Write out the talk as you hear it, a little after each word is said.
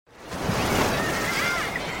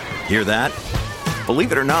Hear that?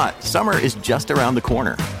 Believe it or not, summer is just around the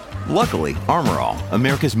corner. Luckily, Armor All,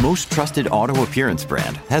 America's most trusted auto appearance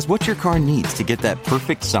brand, has what your car needs to get that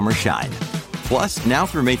perfect summer shine. Plus, now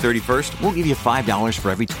through May 31st, we'll give you $5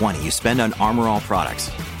 for every $20 you spend on Armor All products.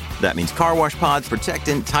 That means car wash pods,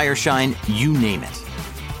 protectant, tire shine, you name it.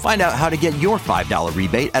 Find out how to get your $5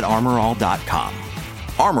 rebate at armorall.com.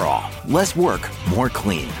 Armor All, less work, more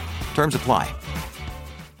clean. Terms apply.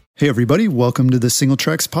 Hey everybody, welcome to the Single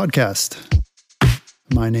Tracks podcast.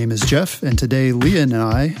 My name is Jeff, and today Leah and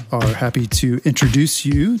I are happy to introduce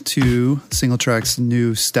you to Single Tracks'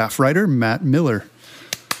 new staff writer, Matt Miller.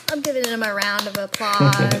 I'm giving him a round of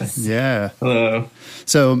applause. Yeah. Hello.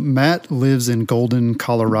 So Matt lives in Golden,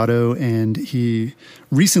 Colorado, and he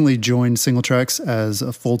recently joined Single Tracks as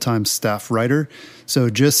a full-time staff writer. So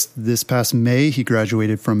just this past May, he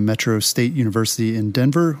graduated from Metro State University in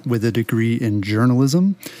Denver with a degree in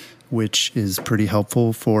journalism, which is pretty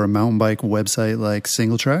helpful for a mountain bike website like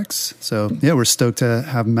Single Tracks. So yeah, we're stoked to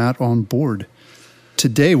have Matt on board.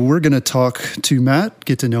 Today, we're going to talk to Matt,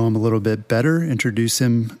 get to know him a little bit better, introduce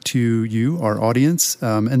him to you, our audience,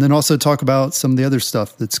 and then also talk about some of the other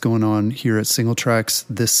stuff that's going on here at Single Tracks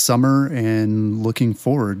this summer and looking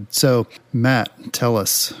forward. So, Matt, tell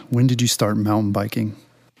us, when did you start mountain biking?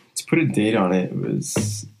 To put a date on it, it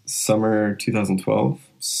was summer 2012,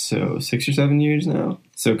 so 6 or 7 years now.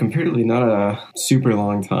 So comparatively, not a super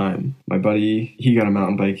long time. My buddy, he got a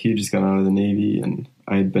mountain bike. He had just got out of the Navy, and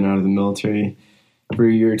I had been out of the military for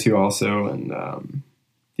a year or two also, and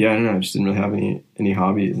yeah, I don't know, I just didn't really have any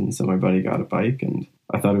hobbies, and so my buddy got a bike, and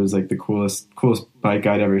I thought it was like the coolest bike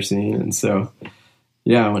I'd ever seen, and so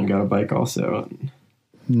yeah, I went and got a bike also.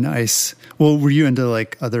 Nice. Well, were you into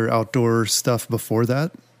like other outdoor stuff before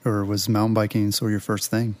that, or was mountain biking sort of your first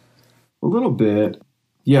thing? A little bit.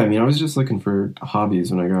 Yeah, I mean, I was just looking for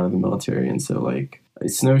hobbies when I got out of the military, and so like I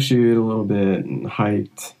snowshoed a little bit and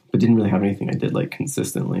hiked, but didn't really have anything I did like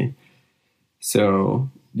consistently. So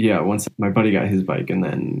yeah, once my buddy got his bike, and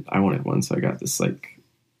then I wanted one, so I got this like,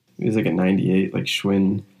 it was like a 98 like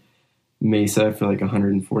Schwinn Mesa for like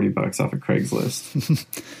 $140 off of Craigslist.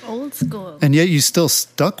 Old school. And yet you still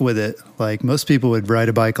stuck with it. Like most people would ride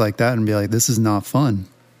a bike like that and be like, this is not fun.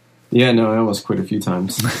 Yeah, no, I almost quit a few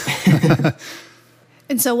times.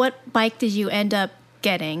 And so what bike did you end up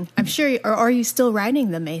getting? I'm sure, or are you still riding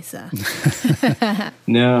the Mesa?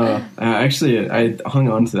 No, actually, I hung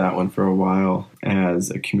on to that one for a while as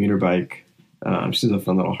a commuter bike. Just as a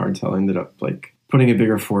fun little hardtail. I ended up like putting a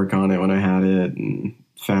bigger fork on it when I had it, and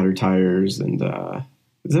fatter tires, and it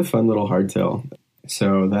was a fun little hardtail.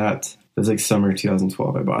 So that was like summer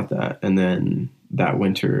 2012. I bought that, and then that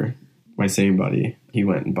winter, my same buddy, he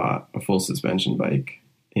went and bought a full suspension bike,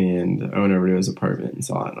 and I went over to his apartment and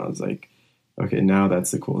saw it, and I was like, okay, now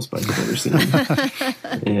that's the coolest bike I've ever seen.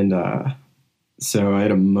 And so I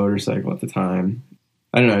had a motorcycle at the time.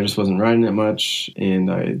 I don't know, I just wasn't riding it much,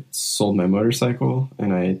 and I sold my motorcycle,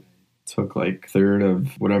 and I took like a third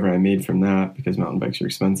of whatever I made from that, because mountain bikes are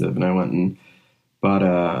expensive, and I went and bought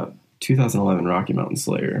a 2011 Rocky Mountain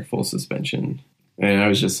Slayer full suspension. And I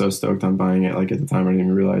was just so stoked on buying it. Like at the time, I didn't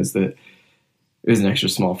even realize that it was an extra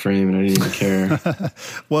small frame, and I didn't even care.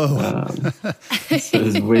 Whoa. So it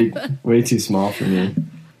was way too small for me.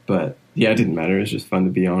 But yeah, it didn't matter. It was just fun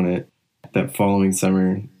to be on it. That following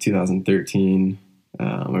summer, 2013,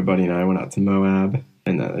 my buddy and I went out to Moab,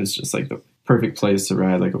 and that was just like the perfect place to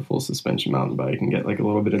ride like a full suspension mountain bike and get like a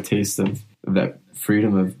little bit of taste of that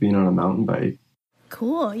freedom of being on a mountain bike.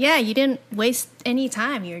 Cool. Yeah, you didn't waste any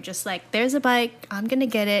time. You're just like, there's a bike. I'm going to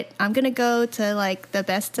get it. I'm going to go to like the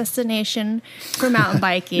best destination for mountain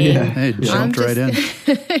biking. Yeah. Hey, jumped right in.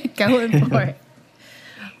 Going for it.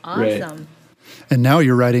 Awesome. Right. And now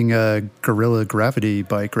you're riding a Gorilla Gravity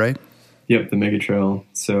bike, right? Yep, the Mega Trail.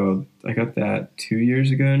 So I got that 2 years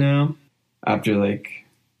ago now, after like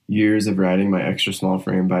years of riding my extra small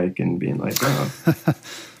frame bike and being like, oh,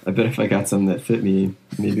 I bet if I got something that fit me,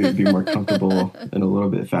 maybe it would be more comfortable and a little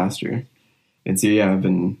bit faster. And so yeah, I've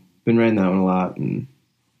been riding that one a lot, and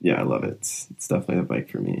yeah, I love it. It's definitely the bike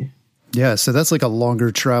for me. Yeah, so that's like a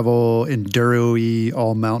longer travel, enduro-y,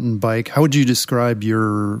 all mountain bike. How would you describe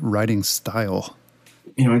your riding style?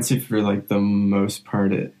 You know, I'd say for like the most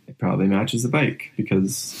part, it probably matches the bike,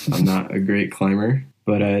 because I'm not a great climber,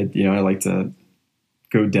 but I like to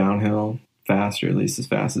go downhill fast, or at least as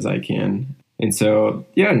fast as I can. And so,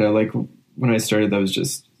 yeah, no, like when I started, that was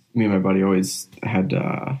just me and my buddy always had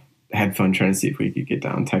fun trying to see if we could get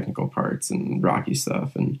down technical parts and rocky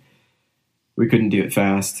stuff. And we couldn't do it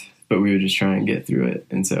fast, but we would just try and get through it.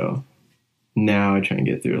 And so now I try and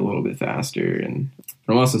get through it a little bit faster. And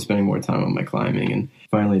I'm also spending more time on my climbing and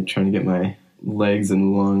finally trying to get my legs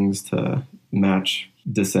and lungs to match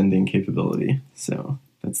descending capability. So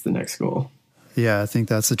that's the next goal. Yeah, I think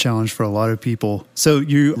that's a challenge for a lot of people. So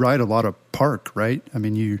you ride a lot of park, right? I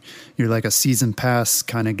mean, you're like a season pass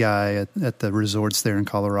kind of guy at the resorts there in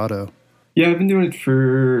Colorado. Yeah, I've been doing it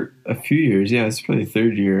for a few years. Yeah, it's probably the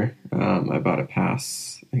third year. I bought a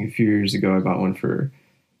pass. I think a few years ago, I bought one for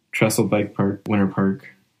Trestle Bike Park, Winter Park.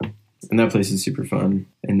 And that place is super fun.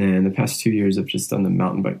 And then the past 2 years, I've just done the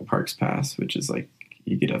Mountain Bike Parks Pass, which is like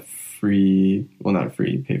you get a free, well, not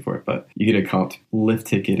free, you pay for it, but you get a comped lift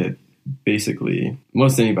ticket at basically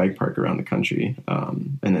most any bike park around the country,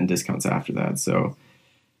 and then discounts after that. So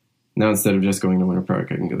now instead of just going to Winter Park,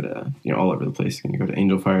 I can go to, all over the place. I can go to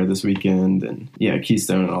Angel Fire this weekend and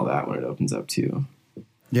Keystone and all that when it opens up too.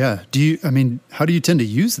 Yeah. How do you tend to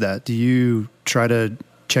use that? Do you try to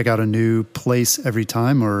check out a new place every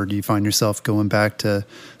time, or do you find yourself going back to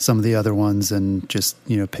some of the other ones and just,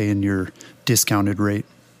 paying your discounted rate?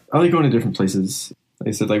 I like going to different places. Like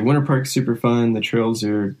I said, like Winter Park's super fun. The trails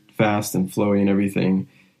are fast and flowy and everything,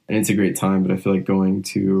 and it's a great time. But I feel like going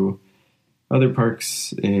to other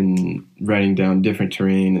parks and riding down different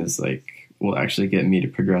terrain will actually get me to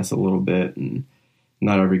progress a little bit and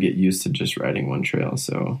not ever get used to just riding one trail.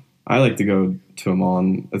 So I like to go to them all,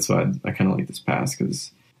 and that's why I kind of like this pass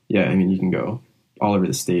because, you can go all over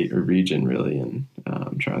the state or region really and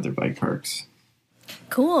try other bike parks.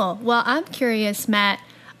 Cool. Well, I'm curious, Matt,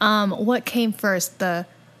 what came first, the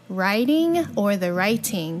riding or the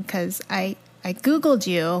writing? Because I Googled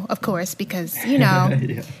you, of course, because,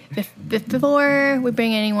 before we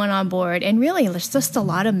bring anyone on board, and really there's just a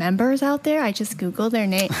lot of members out there. I just Googled their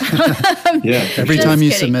name. Every time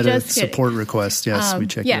you submit a support request, yes, we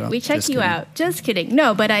check you out. Yeah, we check you out. Just kidding.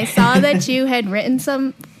 No, but I saw that you had written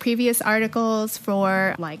some previous articles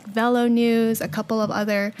for like Velo News, a couple of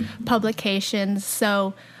other publications.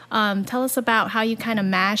 So tell us about how you kind of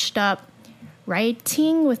mashed up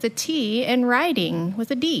writing with a T and riding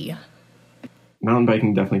with a D. Mountain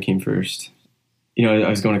biking definitely came first. I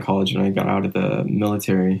was going to college when I got out of the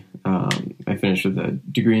military. I finished with a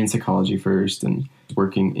degree in psychology first and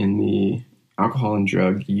working in the alcohol and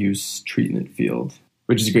drug use treatment field,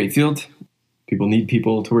 which is a great field. People need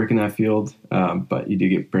people to work in that field, but you do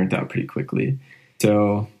get burnt out pretty quickly.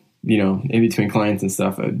 So, in between clients and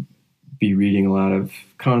stuff, I'd be reading a lot of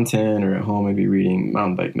content, or at home I'd be reading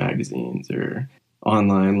mountain bike magazines or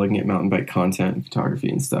online looking at mountain bike content and photography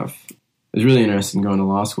and stuff. I was really interested in going to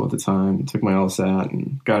law school at the time, took my LSAT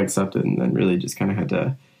and got accepted, and then really just kind of had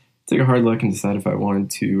to take a hard look and decide if I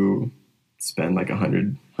wanted to spend like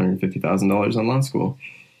 $150,000 on law school.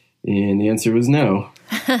 And the answer was no.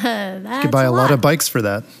 You could buy a lot of bikes for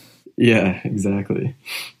that. Yeah, exactly.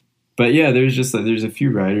 But there's a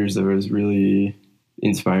few riders that I was really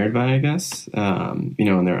inspired by, I guess. And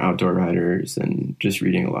they're outdoor riders, and just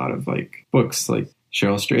reading a lot of like books like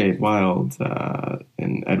Cheryl Strait, Wild,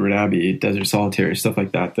 and Edward Abbey, Desert Solitaire, stuff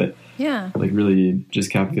like that like really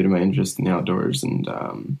just captivated my interest in the outdoors and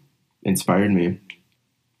inspired me.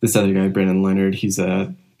 This other guy, Brendan Leonard, he's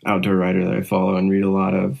a outdoor rider that I follow and read a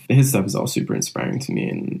lot of. His stuff is all super inspiring to me,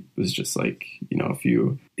 and it was just like,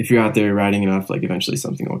 if you're out there riding enough, like eventually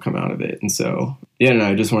something will come out of it. And so,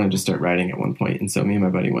 I just wanted to start riding at one point. And so me and my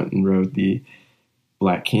buddy went and rode the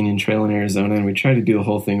Black Canyon Trail in Arizona, and we tried to do the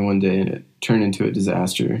whole thing one day, and it turned into a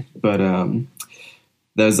disaster. But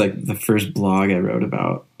that was like the first blog I wrote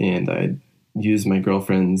about, and I used my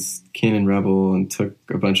girlfriend's Canon Rebel and took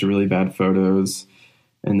a bunch of really bad photos,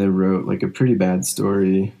 and then wrote like a pretty bad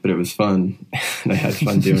story, but it was fun, and I had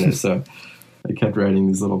fun doing it. So I kept writing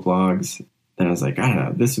these little blogs, and I was like, I don't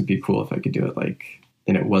know, this would be cool if I could do it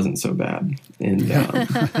and it wasn't so bad. And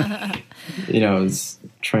I was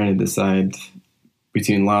trying to decide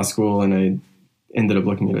between law school, and I ended up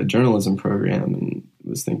looking at a journalism program and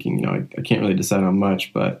was thinking, I can't really decide on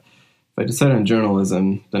much, but if I decide on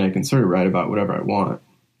journalism, then I can sort of write about whatever I want.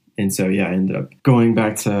 And so, I ended up going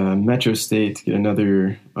back to Metro State to get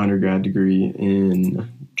another undergrad degree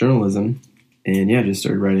in journalism, and just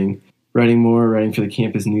started writing for the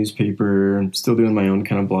campus newspaper. I'm still doing my own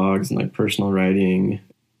kind of blogs and like personal writing.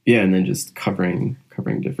 And then just covering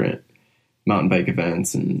different mountain bike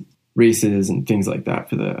events and races and things like that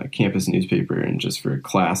for the campus newspaper and just for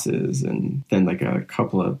classes, and then like a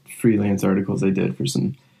couple of freelance articles I did for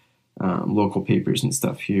some local papers and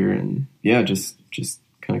stuff here, and just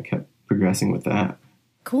kind of kept progressing with that.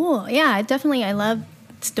 Cool. Yeah, definitely. I love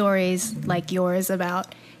stories like yours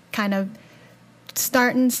about kind of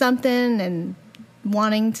starting something and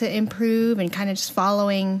wanting to improve and kind of just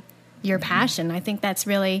following your passion. I think that's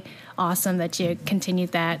really awesome that you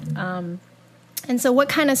continued that. And so what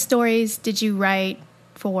kind of stories did you write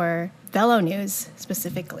for Velo News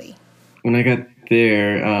specifically? When I got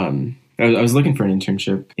there, I was looking for an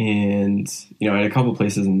internship, and I had a couple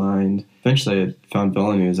places in mind. Eventually, I found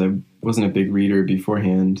Velo News. I wasn't a big reader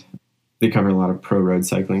beforehand. They cover a lot of pro road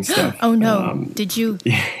cycling stuff. Oh no! Did you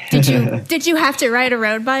have to ride a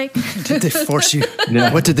road bike? Did they force you?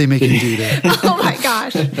 No. What did they make you do there? Oh my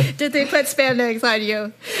gosh! Did they put spandex on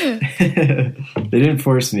you? They didn't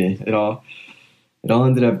force me at all. It all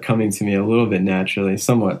ended up coming to me a little bit naturally,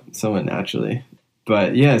 somewhat naturally.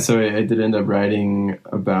 But yeah, so I did end up writing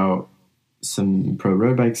about some pro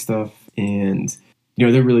road bike stuff, and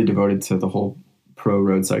they're really devoted to the whole pro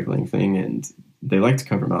road cycling thing, and they like to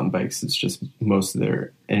cover mountain bikes. It's just most of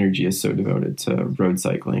their energy is so devoted to road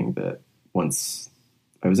cycling that once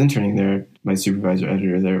I was interning there, my supervisor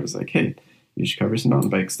editor there was like, hey, you should cover some mountain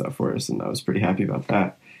bike stuff for us. And I was pretty happy about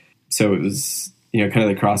that. So it was, kind of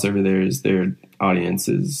the crossover there is their audience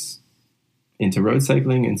is into road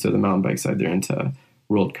cycling. And so the mountain bike side, they're into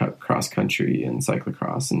World Cup cross country and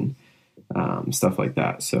cyclocross and stuff like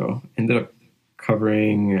that. So ended up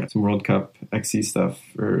covering some World Cup XC stuff,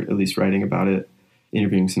 or at least writing about it,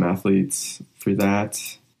 interviewing some athletes for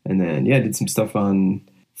that. And then, did some stuff on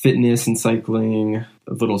fitness and cycling.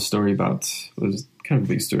 A little story about, it was kind of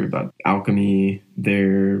a big story about Alchemy,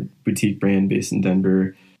 their boutique brand based in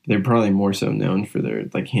Denver. They're probably more so known for their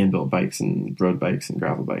like hand-built bikes and road bikes and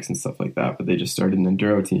gravel bikes and stuff like that. But they just started an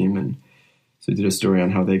enduro team. And so I did a story on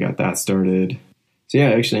how they got that started. So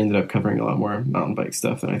I actually ended up covering a lot more mountain bike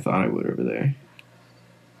stuff than I thought I would over there.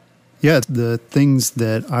 Yeah, the things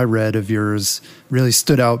that I read of yours really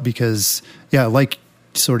stood out because, like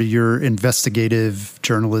sort of your investigative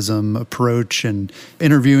journalism approach and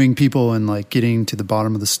interviewing people and like getting to the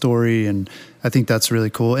bottom of the story. And I think that's really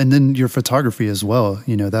cool. And then your photography as well.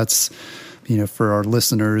 That's, for our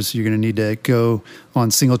listeners, you're going to need to go on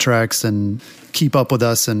Single Tracks and keep up with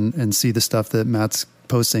us and see the stuff that Matt's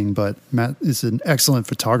posting. But Matt is an excellent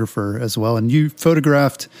photographer as well. And you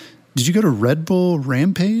photographed. Did you go to Red Bull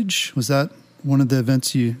Rampage? Was that one of the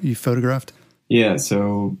events you photographed? Yeah,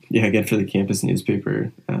 so again for the campus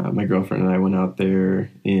newspaper, my girlfriend and I went out there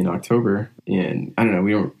in October, and I don't know,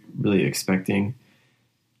 we weren't really expecting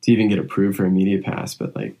to even get approved for a media pass,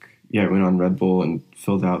 but I went on Red Bull and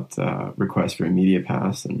filled out request for a media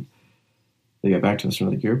pass, and they got back to us and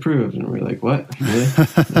were like, "You're approved," and we were like, "What? Really?"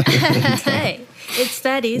 Hey, it's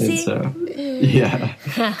that easy.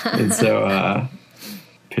 And so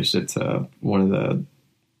pitched it to one of the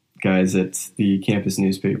guys at the campus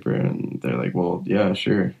newspaper, and they're like, well, yeah,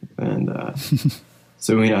 sure. And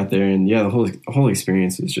so we went out there, and the whole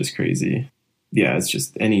experience was just crazy. Yeah, it's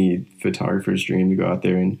just any photographer's dream to go out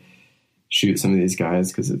there and shoot some of these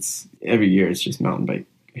guys, because it's every year it's just mountain bike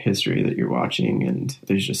history that you're watching, and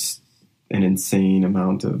there's just an insane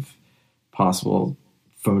amount of possible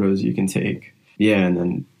photos you can take. And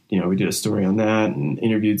then we did a story on that and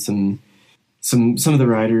interviewed some of the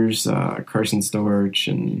riders, Carson Storch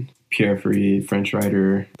and Pierre Ferry, French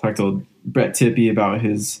rider. Talked to Brett Tippie about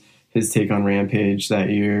his take on Rampage that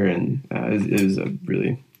year, and it was a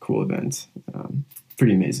really cool event.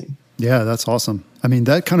 Pretty amazing. Yeah, that's awesome. I mean,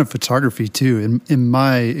 that kind of photography too, in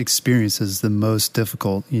my experience, is the most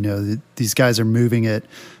difficult. These guys are moving at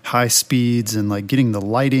high speeds, and like getting the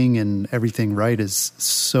lighting and everything right is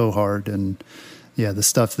so hard. And the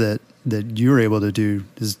stuff that you're able to do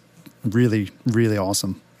is really, really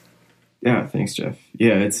awesome. Yeah, thanks, Jeff.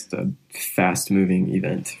 Yeah, it's a fast-moving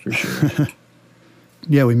event for sure.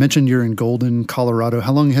 We mentioned you're in Golden, Colorado.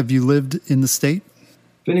 How long have you lived in the state?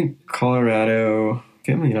 Been in Colorado.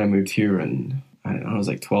 Family and I moved here when I was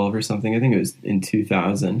like 12 or something. I think it was in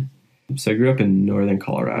 2000. So I grew up in northern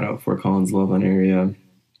Colorado, Fort Collins, Loveland area,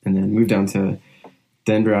 and then moved down to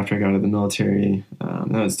Denver after I got out of the military.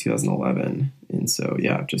 That was 2011. And so,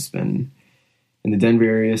 I've just been in the Denver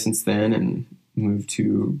area since then, and moved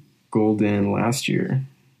to Golden last year.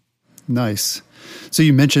 Nice. So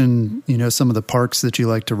you mentioned, some of the parks that you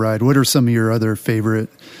like to ride. What are some of your other favorite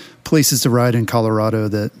places to ride in Colorado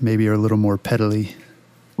that maybe are a little more pedally?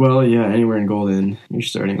 Well, anywhere in Golden, you're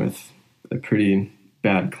starting with a pretty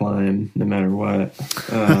bad climb, no matter what.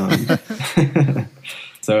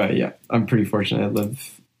 So I'm pretty fortunate. I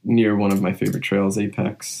live near one of my favorite trails,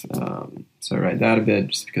 Apex. So I ride that a bit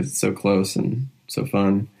just because it's so close and so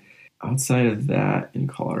fun. Outside of that, in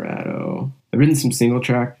Colorado, I've ridden some single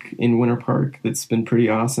track in Winter Park that's been pretty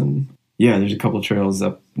awesome. There's a couple trails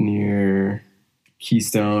up near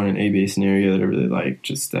Keystone and A-Basin area that I really like,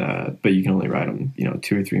 but you can only ride them,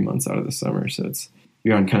 2 or 3 months out of the summer. So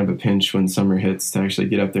you're on kind of a pinch when summer hits to actually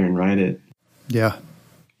get up there and ride it. Yeah.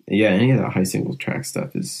 Any of that high single track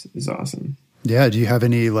stuff is awesome. Yeah. Do you have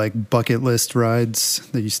any like bucket list rides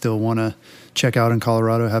that you still want to check out in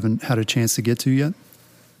Colorado? Haven't had a chance to get to yet?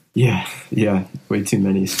 Yeah. Way too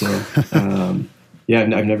many still.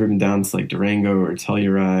 I've never been down to like Durango or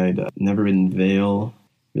Telluride. Never been in Vail.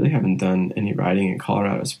 Really haven't done any riding in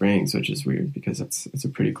Colorado Springs, which is weird because it's a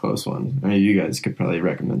pretty close one. I mean, you guys could probably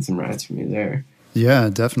recommend some rides for me there. Yeah,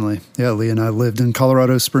 definitely. Yeah, Lee and I lived in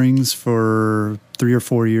Colorado Springs for 3 or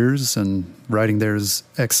 4 years, and riding there is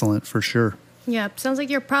excellent for sure. Yeah, sounds like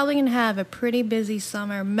you're probably going to have a pretty busy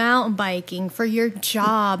summer mountain biking for your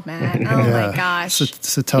job, Matt. Oh, my gosh.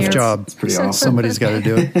 It's a tough job. It's pretty awesome. Somebody's got to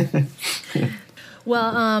do it.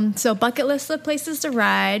 Well, so bucket list of places to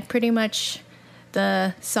ride, pretty much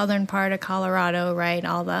the southern part of Colorado, right?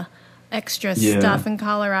 All the extra stuff in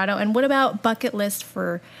Colorado. And what about bucket list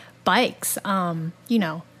for bikes?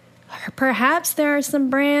 Perhaps there are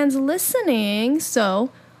some brands listening.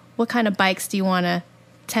 So what kind of bikes do you want to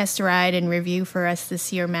test ride and review for us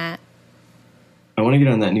this year, Matt? I want to get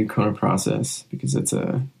on that new Kona Process because it's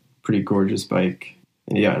a pretty gorgeous bike.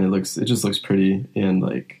 And it just looks pretty and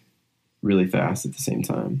like really fast at the same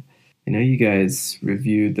time. I know you guys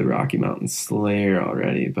reviewed the Rocky Mountain Slayer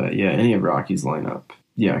already, but yeah, any of Rocky's lineup.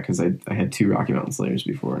 Yeah, because I had 2 Rocky Mountain Slayers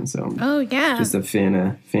before, and so I'm just a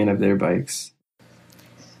fan of their bikes.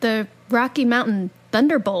 The Rocky Mountain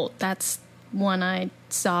Thunderbolt, that's one I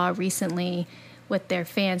saw recently with their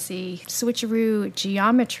fancy switcheroo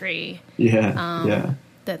geometry. That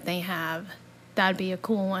they have. That'd be a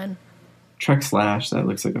cool one. Trek Slash, that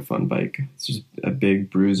looks like a fun bike. It's just a big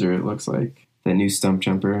bruiser, it looks like. That new stump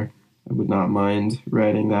jumper, I would not mind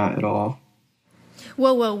riding that at all.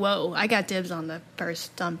 Whoa. I got dibs on the first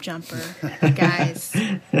stump jumper, guys.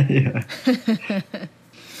 Yeah.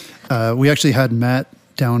 We actually had Matt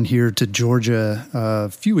down here to Georgia a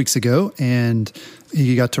few weeks ago, and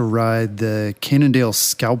he got to ride the Cannondale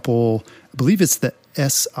Scalpel. I believe it's the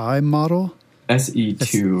SI model.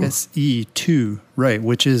 SE2. SE2, right,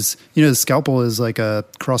 which is, the Scalpel is like a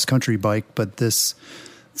cross-country bike, but this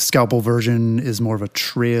Scalpel version is more of a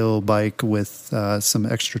trail bike with some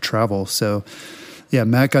extra travel. So, yeah,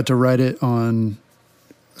 Matt got to ride it on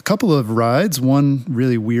a couple of rides. One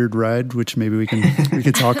really weird ride, which maybe we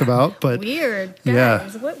could talk about. But weird,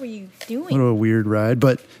 guys. What were you doing? What a weird ride.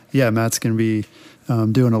 But yeah, Matt's going to be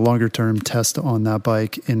doing a longer term test on that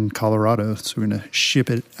bike in Colorado. So we're going to ship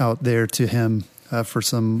it out there to him for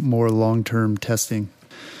some more long term testing.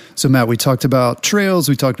 So Matt, we talked about trails,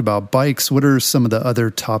 we talked about bikes. What are some of the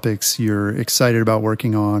other topics you're excited about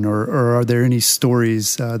working on, or are there any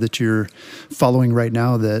stories that you're following right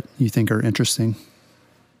now that you think are interesting?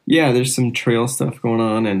 Yeah, there's some trail stuff going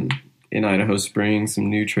on in Idaho Springs, some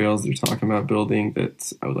new trails they're talking about building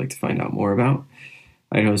that I would like to find out more about.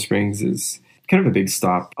 Idaho Springs is kind of a big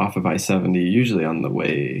stop off of I-70, usually on the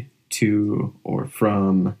way to or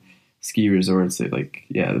from ski resorts. They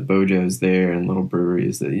the Bojo's there and little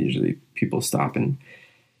breweries that usually people stop and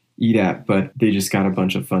eat at, but they just got a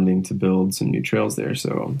bunch of funding to build some new trails there.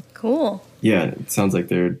 So cool. Yeah, it sounds like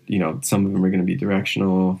they're, some of them are going to be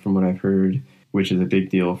directional from what I've heard, which is a big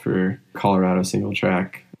deal for Colorado single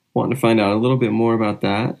track. Wanting to find out a little bit more about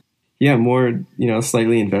that. Yeah, more,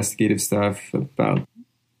 slightly investigative stuff about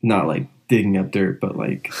not like digging up dirt, but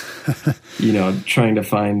like, trying to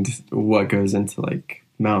find what goes into like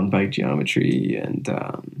mountain bike geometry and,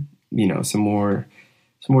 some more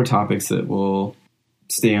topics that will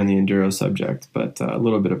stay on the enduro subject, but a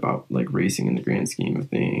little bit about like racing in the grand scheme of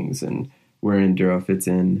things and where enduro fits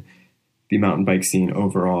in the mountain bike scene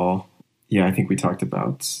overall. Yeah, I think we talked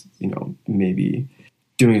about, maybe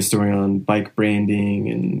doing a story on bike branding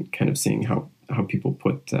and kind of seeing how people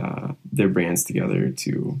put their brands together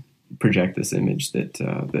to project this image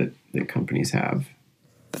that companies have.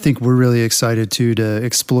 I think we're really excited too to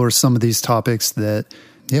explore some of these topics that,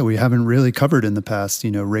 we haven't really covered in the past.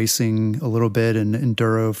 Racing a little bit and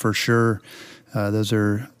enduro for sure. Those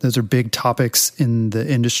are big topics in the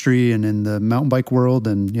industry and in the mountain bike world,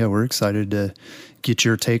 and we're excited to get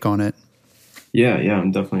your take on it. Yeah,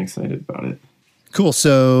 I'm definitely excited about it. Cool.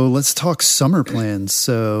 So let's talk summer plans.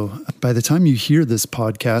 So by the time you hear this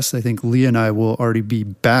podcast, I think Leah and I will already be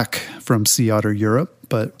back from Sea Otter Europe,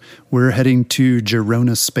 but we're heading to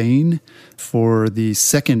Girona, Spain for the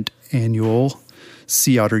second annual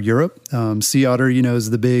Sea Otter Europe. Sea Otter, is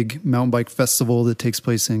the big mountain bike festival that takes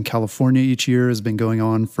place in California each year, has been going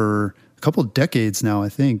on for a couple of decades now, I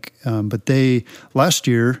think. But they last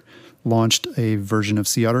year launched a version of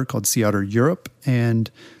Sea Otter called Sea Otter Europe, and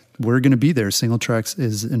we're going to be there. Singletracks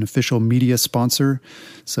is an official media sponsor.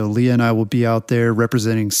 So Leah and I will be out there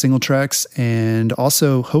representing Singletracks and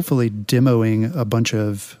also hopefully demoing a bunch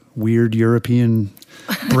of weird European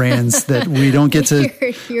brands that we don't get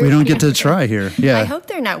to try here. Yeah. I hope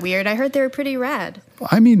they're not weird. I heard they were pretty rad.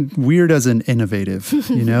 I mean, weird as in innovative,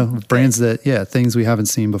 brands that, things we haven't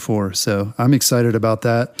seen before. So I'm excited about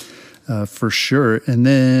that for sure. And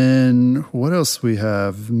then what else we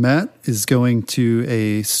have? Matt is going to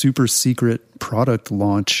a super secret product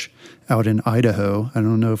launch out in Idaho. I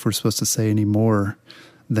don't know if we're supposed to say any more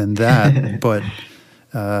than that, but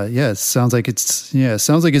it sounds like it's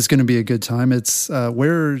going to be a good time. It's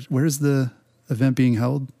where's the event being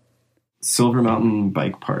held? Silver Mountain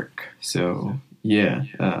Bike Park. So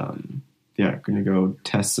going to go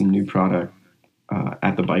test some new product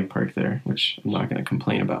at the bike park there, which I'm not going to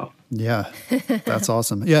complain about. Yeah, that's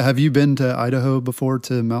awesome. Yeah, have you been to Idaho before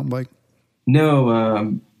to mountain bike?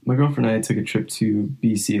 No, my girlfriend and I took a trip to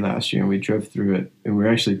BC last year, and we drove through it, and we were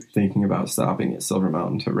actually thinking about stopping at Silver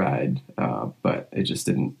Mountain to ride, but it just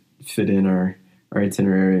didn't fit in our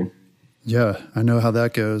itinerary. Yeah, I know how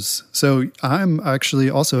that goes. So I'm actually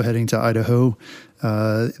also heading to Idaho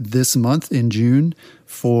this month in June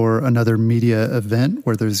for another media event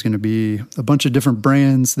where there's going to be a bunch of different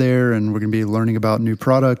brands there, and we're going to be learning about new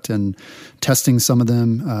product and testing some of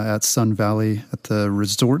them at Sun Valley at the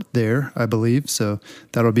resort there, I believe. So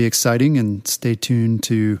that'll be exciting, and stay tuned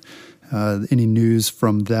to any news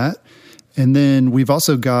from that. And then we've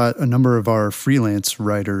also got a number of our freelance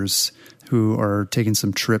writers who are taking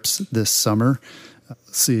some trips this summer.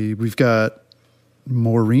 Let's see, we've got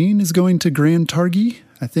Maureen is going to Grand Targhee,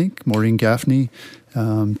 I think, Maureen Gaffney,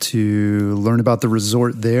 to learn about the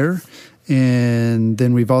resort there. And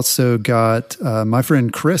then we've also got my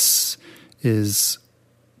friend Chris is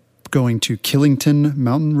going to Killington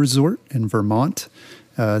Mountain Resort in Vermont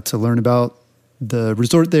to learn about the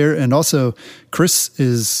resort there. And also Chris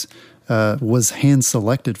was hand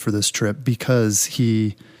selected for this trip because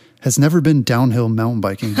he has never been downhill mountain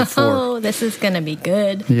biking before. Oh, this is going to be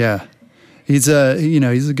good. Yeah. He's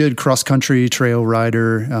a good cross-country trail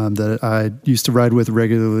rider that I used to ride with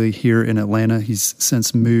regularly here in Atlanta. He's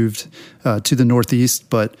since moved to the Northeast,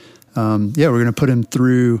 but we're going to put him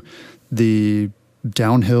through the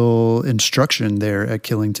downhill instruction there at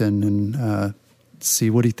Killington and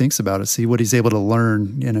see what he thinks about it, see what he's able to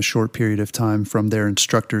learn in a short period of time from their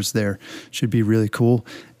instructors there. Should be really cool.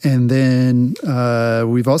 And then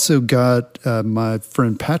we've also got my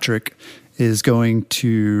friend Patrick is going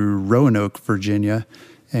to Roanoke, Virginia,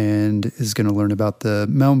 and is going to learn about the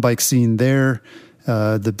mountain bike scene there,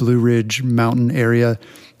 the Blue Ridge Mountain area.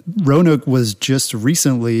 Roanoke was just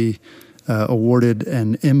recently awarded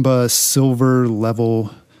an IMBA Silver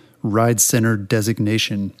Level Ride Center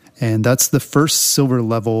designation, and that's the first silver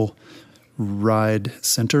level ride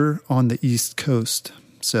center on the East Coast.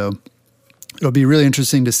 So it'll be really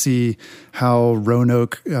interesting to see how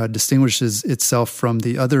Roanoke distinguishes itself from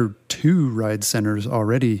the other two ride centers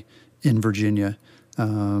already in Virginia.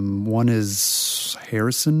 One is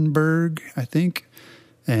Harrisonburg, I think,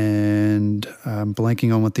 and I'm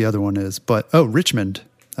blanking on what the other one is. But Richmond,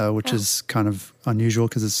 which is kind of unusual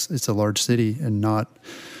because it's a large city and not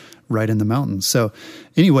right in the mountains. So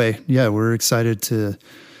anyway, we're excited to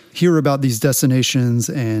hear about these destinations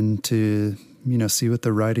and to see what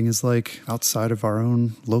the riding is like outside of our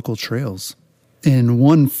own local trails. In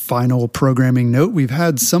one final programming note, we've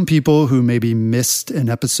had some people who maybe missed an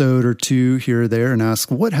episode or two here or there and ask,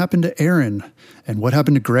 what happened to Aaron and what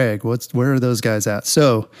happened to Greg? Where are those guys at?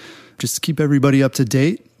 So just to keep everybody up to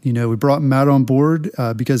date, we brought Matt on board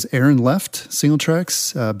because Aaron left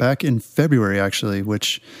Singletracks back in February, actually,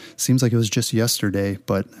 which seems like it was just yesterday,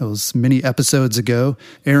 but it was many episodes ago.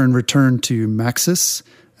 Aaron returned to Maxis,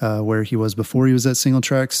 where he was before he was at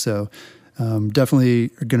Singletracks. So definitely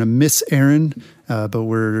going to miss Aaron, but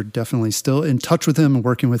we're definitely still in touch with him and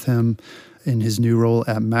working with him in his new role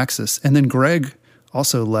at Maxis. And then Greg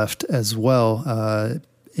also left as well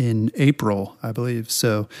in April, I believe.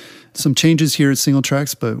 So some changes here at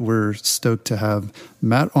Singletracks, but we're stoked to have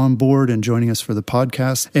Matt on board and joining us for the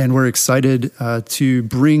podcast. And we're excited to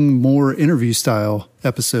bring more interview style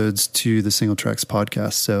episodes to the Singletracks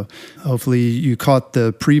podcast. So hopefully you caught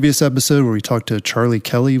the previous episode where we talked to Charlie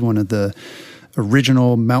Kelly, one of the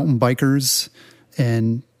original mountain bikers,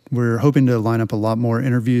 and we're hoping to line up a lot more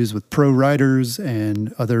interviews with pro riders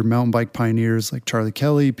and other mountain bike pioneers like Charlie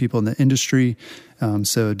Kelly, people in the industry.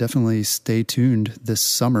 So definitely stay tuned this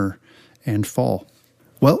summer and fall.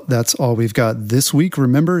 Well, that's all we've got this week.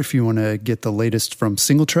 Remember, if you want to get the latest from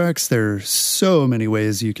Singletracks, there are so many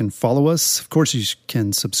ways you can follow us. Of course, you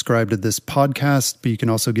can subscribe to this podcast, but you can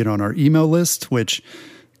also get on our email list, which,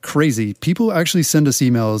 crazy, people actually send us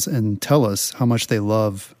emails and tell us how much they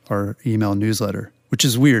love our email newsletter, which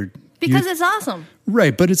is weird Because it's awesome.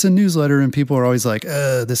 Right, but it's a newsletter and people are always like,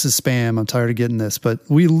 this is spam. I'm tired of getting this. But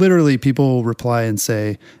people reply and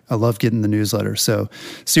say, I love getting the newsletter. So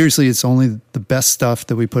seriously, it's only the best stuff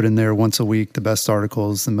that we put in there once a week, the best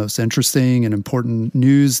articles, the most interesting and important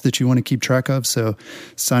news that you want to keep track of. So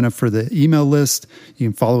sign up for the email list. You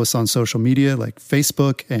can follow us on social media like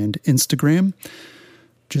Facebook and Instagram.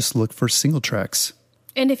 Just look for Single Tracks.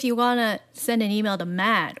 And if you want to send an email to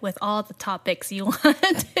Matt with all the topics you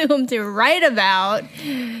want him to write about,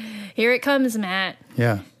 here it comes, Matt.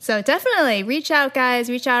 Yeah. So definitely reach out, guys.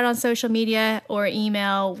 Reach out on social media or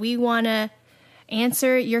email. We want to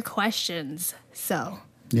answer your questions. So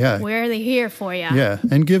yeah, we're here for you. Yeah,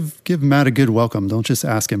 and give Matt a good welcome. Don't just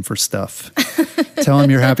ask him for stuff. Tell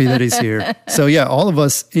him you're happy that he's here. So yeah, all of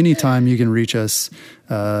us, anytime you can reach us.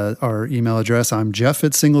 Our email address, I'm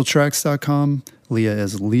Jeff@singletracks.com. Leah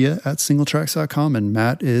is Leah@singletracks.com. And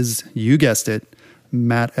Matt is, you guessed it,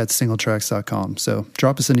 Matt@singletracks.com. So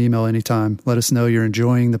drop us an email anytime. Let us know you're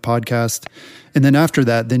enjoying the podcast. And then after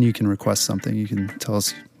that, then you can request something. You can tell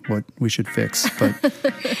us what we should fix. But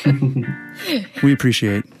we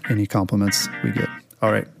appreciate any compliments we get.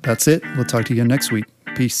 All right, that's it. We'll talk to you again next week.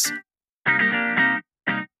 Peace.